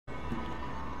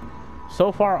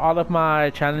So far, all of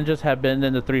my challenges have been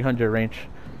in the 300 range.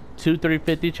 2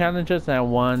 350 challenges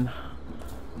and one.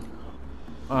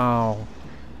 Oh.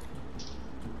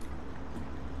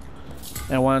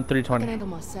 And one I 320. can handle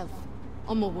myself.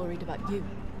 I'm more worried about you.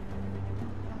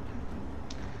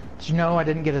 Did you know I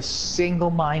didn't get a single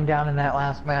mine down in that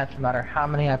last match, no matter how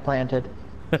many I planted?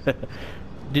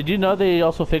 Did you know they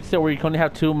also fixed it where you can only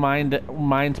have 2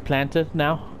 mines planted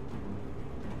now?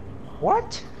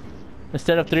 What?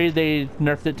 Instead of 3, they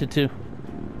nerfed it to 2.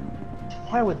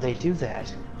 Why would they do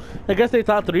that? I guess they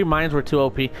thought 3 mines were too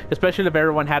OP, especially if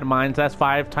everyone had mines. That's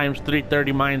 5 times 3,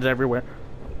 30 mines everywhere.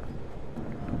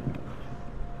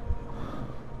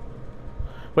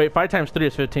 Wait, 5 times 3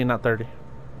 is 15, not 30.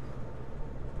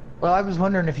 Well, I was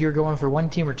wondering if you were going for 1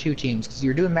 team or 2 teams, because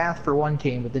you're doing math for 1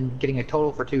 team, but then getting a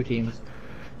total for 2 teams.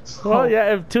 So... Well,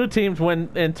 yeah, if 2 teams win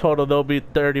in total, there'll be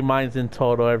 30 mines in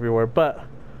total everywhere. But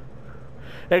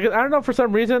I don't know, for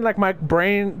some reason, like my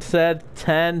brain said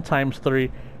 10 times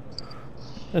 3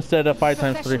 instead of 5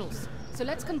 times 3. So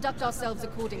let's conduct ourselves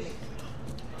accordingly.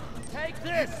 Take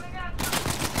this.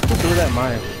 Who threw that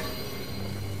mine?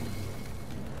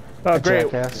 Oh, great.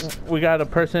 Jackass. We got a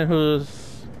person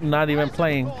who's not even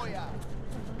playing.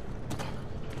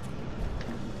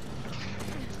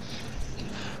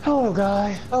 Hello,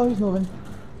 guy. Oh, he's moving.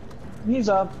 He's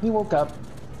up. He woke up.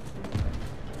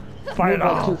 Fight Moved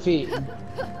like off. 2 feet.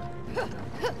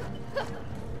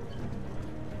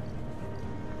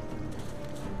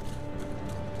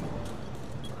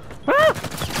 Ah!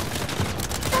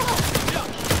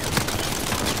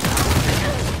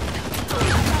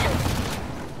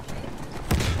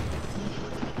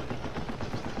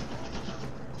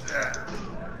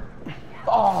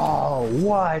 Oh,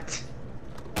 what?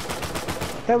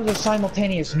 That was a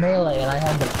simultaneous melee and I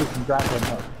had the freaking grappling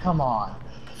hook. Come on.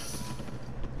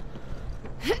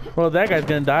 Well, that guy's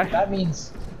gonna die. That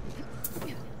means...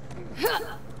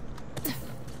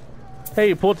 Hey,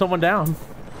 you pulled someone down.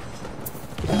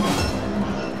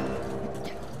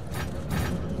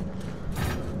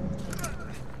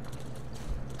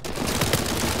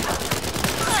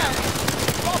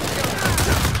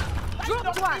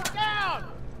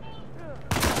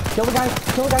 Kill the guy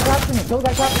capturing it, kill the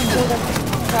guy capturing it, kill the guy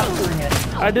capturing it.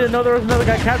 I didn't know there was another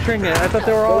guy capturing it. I thought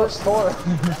they were all... There's 4.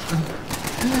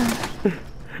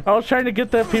 I was trying to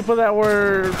get the people that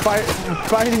were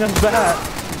fighting us back.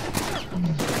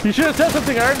 You should have said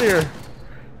something earlier.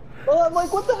 Well, I'm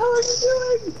like, what the hell are you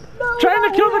doing? No, Trying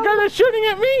to kill the guy that's shooting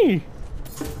at me.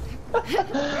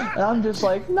 And I'm just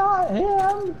like, not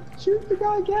him. Shoot the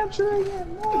guy capturing it.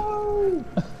 No.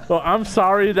 Well, I'm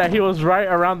sorry that he was right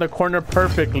around the corner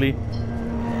perfectly.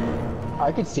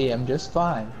 I could see him just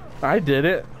fine. I did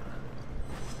it.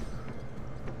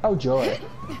 Oh, joy.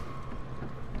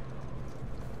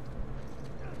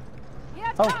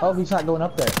 Oh, he's not going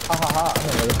up there. Ha ha ha. I'm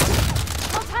gonna leave.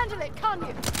 Can't handle it, can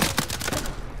you?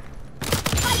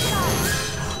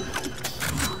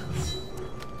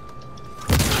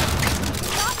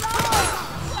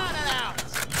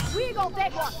 We got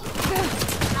that one.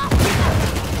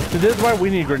 So this is why we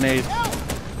need grenades.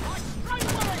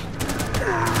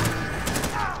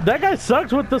 That guy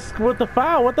sucks with the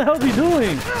foul. What the hell is he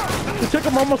doing? It took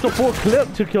him almost a full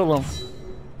clip to kill him.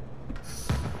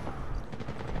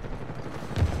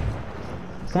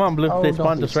 Come on, Blue. Oh, They don't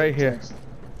spawned be us right so here. tense.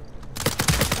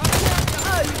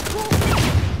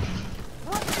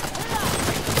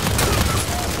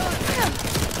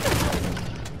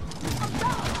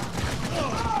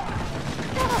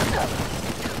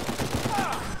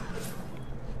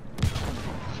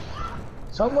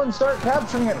 Someone start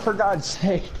capturing it, for God's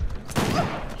sake.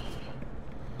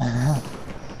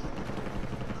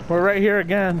 We're right here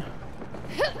again.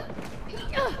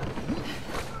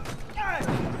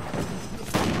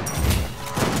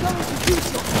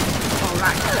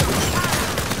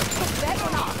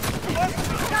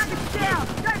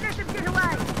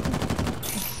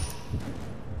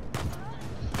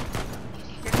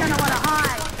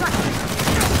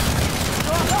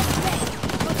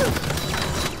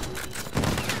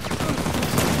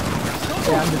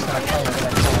 Yeah, I'm just gonna claim it the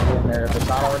next time I get in there. If it's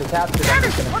not already captured, I'm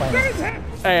just gonna claim it.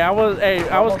 Hey,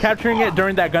 I was capturing it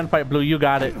during that gunfight, Blue. You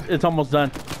got it. It's almost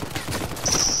done.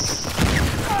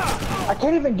 I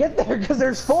can't even get there because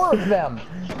there's 4 of them.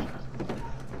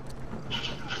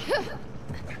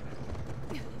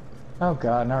 Oh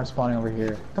god, now we're spawning over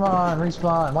here. Come on,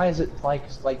 respawn. Why is it like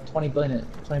 20 minute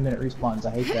respawns?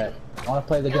 I hate that. I want to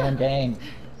play the damn game.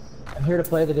 I'm here to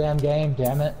play the damn game,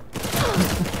 damn it.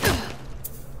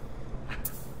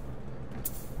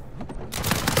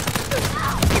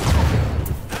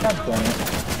 God damn it.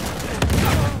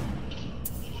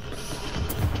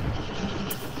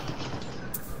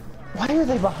 Why are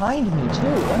they behind me too?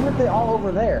 Why aren't they all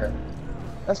over there?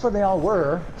 That's where they all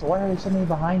were. So why are they suddenly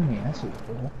behind me? That's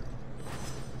cool.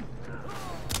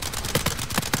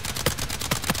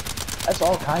 That's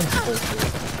all kinds of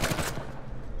bullshit.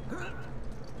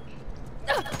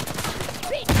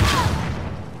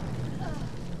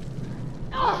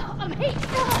 I'm hit.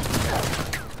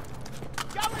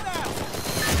 Coming out.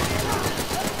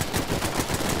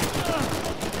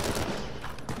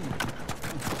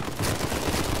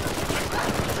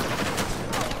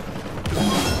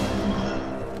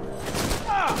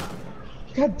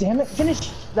 God damn it, finish!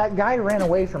 That guy ran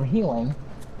away from healing.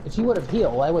 If he would have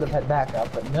healed, I would have had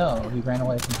backup, but no, he ran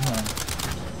away from healing.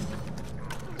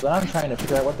 So I'm trying to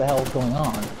figure out what the hell is going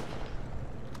on.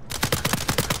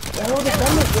 I'll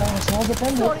defend it, guys, I'll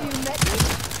defend Thought it. you met me?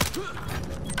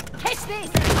 Catch this!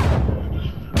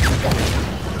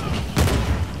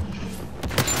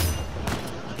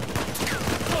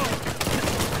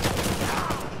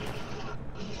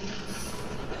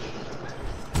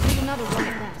 Need another one of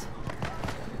that.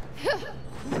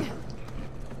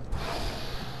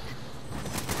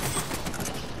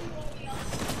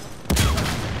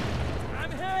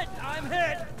 I'm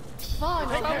hit. Fine, If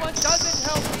okay. someone doesn't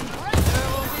help me, there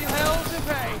will be hell to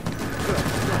pay.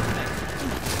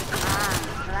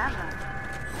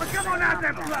 Well, come on out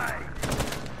and play.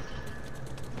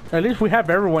 At least we have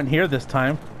everyone here this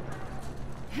time.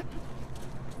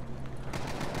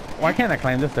 Why can't I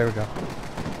climb this? There we go.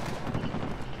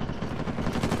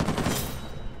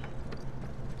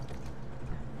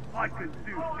 I could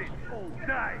do this all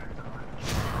day.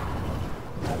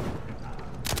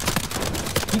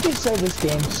 You could say this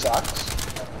game sucks.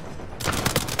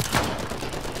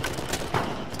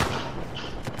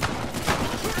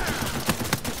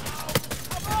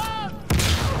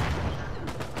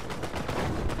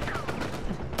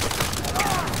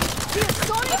 Feel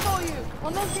sorry for you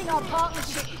on losing our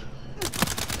partnership.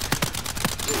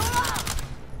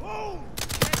 Oh,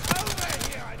 get over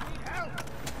here. I need help.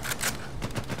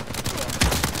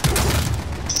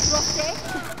 Ross there?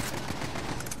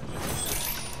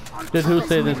 Did who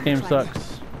say this game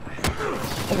sucks?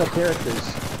 Look at characters.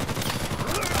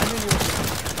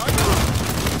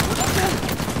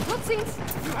 Cutscenes?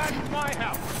 You had my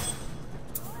help.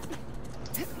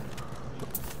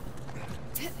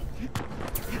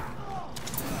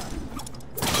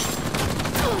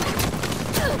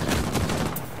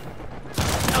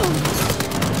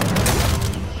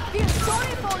 Feel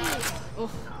sorry for you.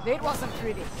 Oh, that wasn't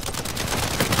pretty.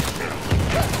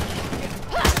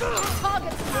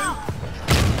 Target's blue.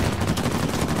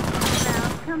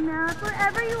 Come out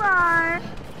wherever you are.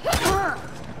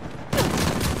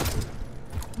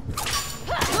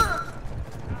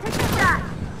 Take a shot.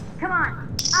 Come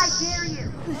on. I dare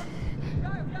you.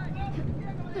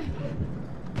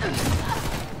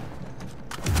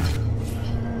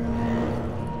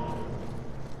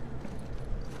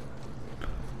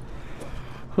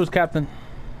 Who's captain?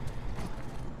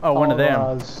 Oh, one of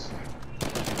them.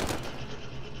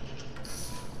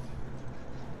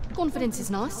 Confidence is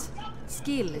nice.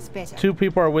 Skill is better. Two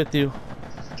people are with you.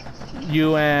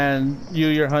 You,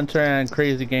 your hunter, and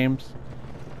Crazy Games.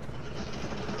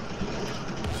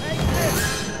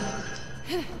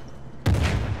 On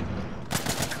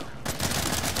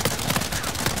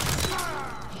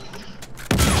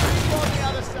the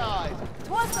other side.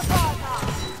 Towards the bar.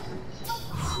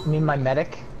 You mean my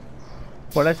medic?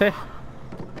 What'd I say?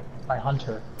 My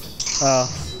hunter.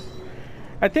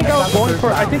 I think I was going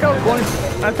for. I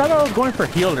thought I was going for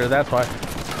healer. That's why.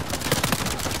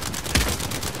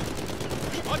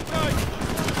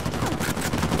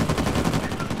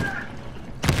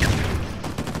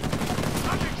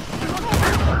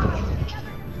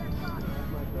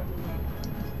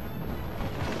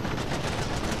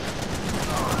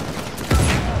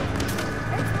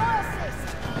 It's my assist.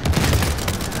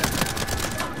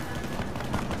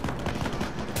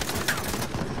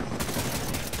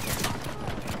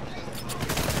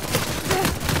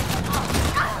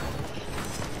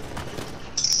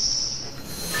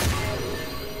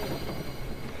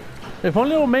 If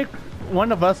only we'll make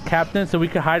one of us captain so we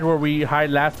could hide where we hide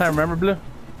last time. Remember, Blue?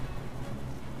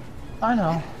 I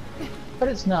know, but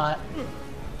it's not.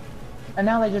 And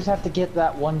now they just have to get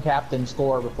that one captain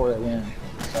score before they win.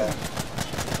 So.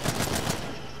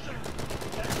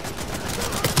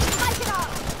 Take it up.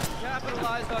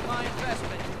 Capitalized on my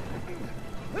investment.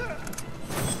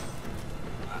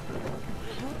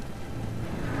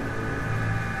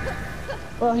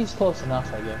 Well, he's close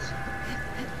enough, I guess.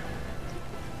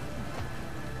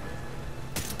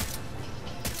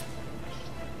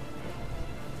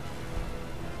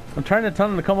 I'm trying to tell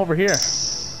them to come over here.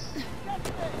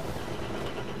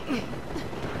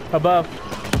 Above.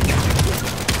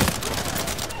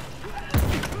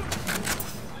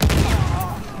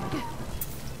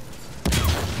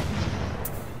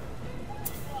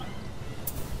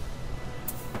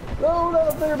 Oh,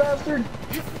 that there bastard!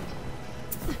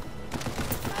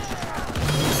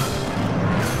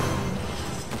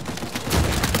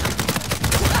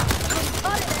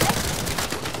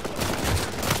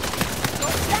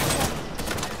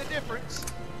 The difference.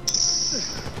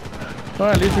 Well,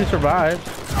 at least we survived.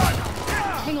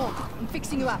 Hang on, I'm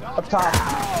fixing you up. Up top.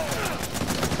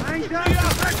 Hang down.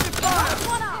 Effective fire.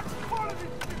 One up.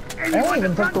 I don't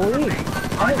even took the lead.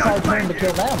 I decided trying to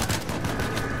kill them.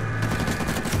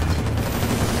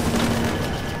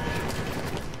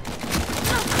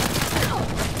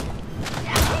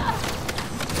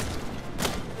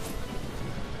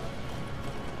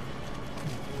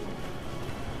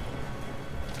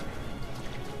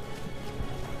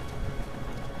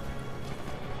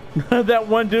 That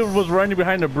one dude was running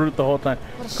behind the brute the whole time.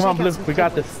 Come on, Blue, we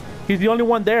got this. He's the only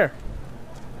one there.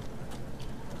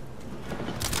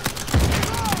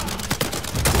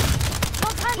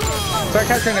 Start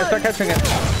capturing it, start capturing it.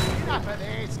 Enough of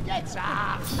this. Get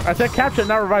up. I said capture it,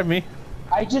 not revive me.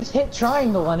 I just hit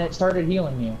triangle and it started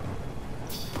healing you.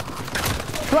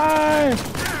 Fly!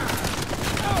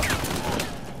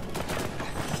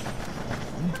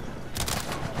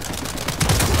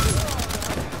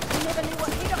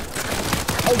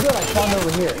 Oh good, I found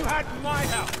over here. You had my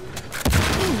help.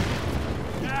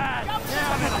 Now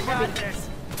I got this.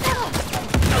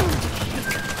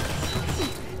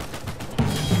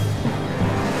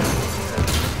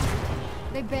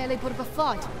 They barely put up a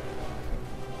fight.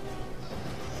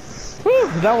 Whew,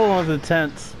 that one was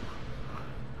intense.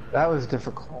 That was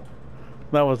difficult.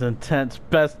 That was intense.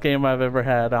 Best game I've ever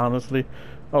had, honestly.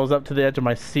 I was up to the edge of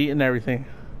my seat and everything.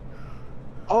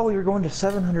 Oh, we were going to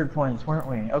 700 points, weren't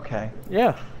we? Okay.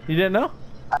 Yeah, you didn't know?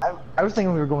 I was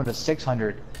thinking we were going to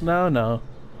 600. No, no.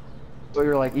 So we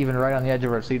were like even right on the edge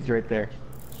of our seats right there.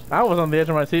 I was on the edge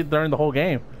of my seat during the whole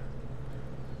game.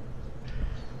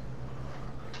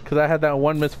 Because I had that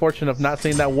one misfortune of not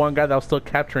seeing that one guy that was still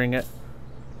capturing it.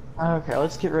 Okay,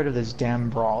 let's get rid of this damn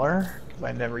brawler, because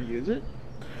I never use it.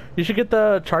 You should get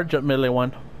the charge up melee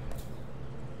one.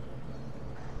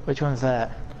 Which one's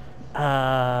that?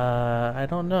 I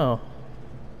don't know.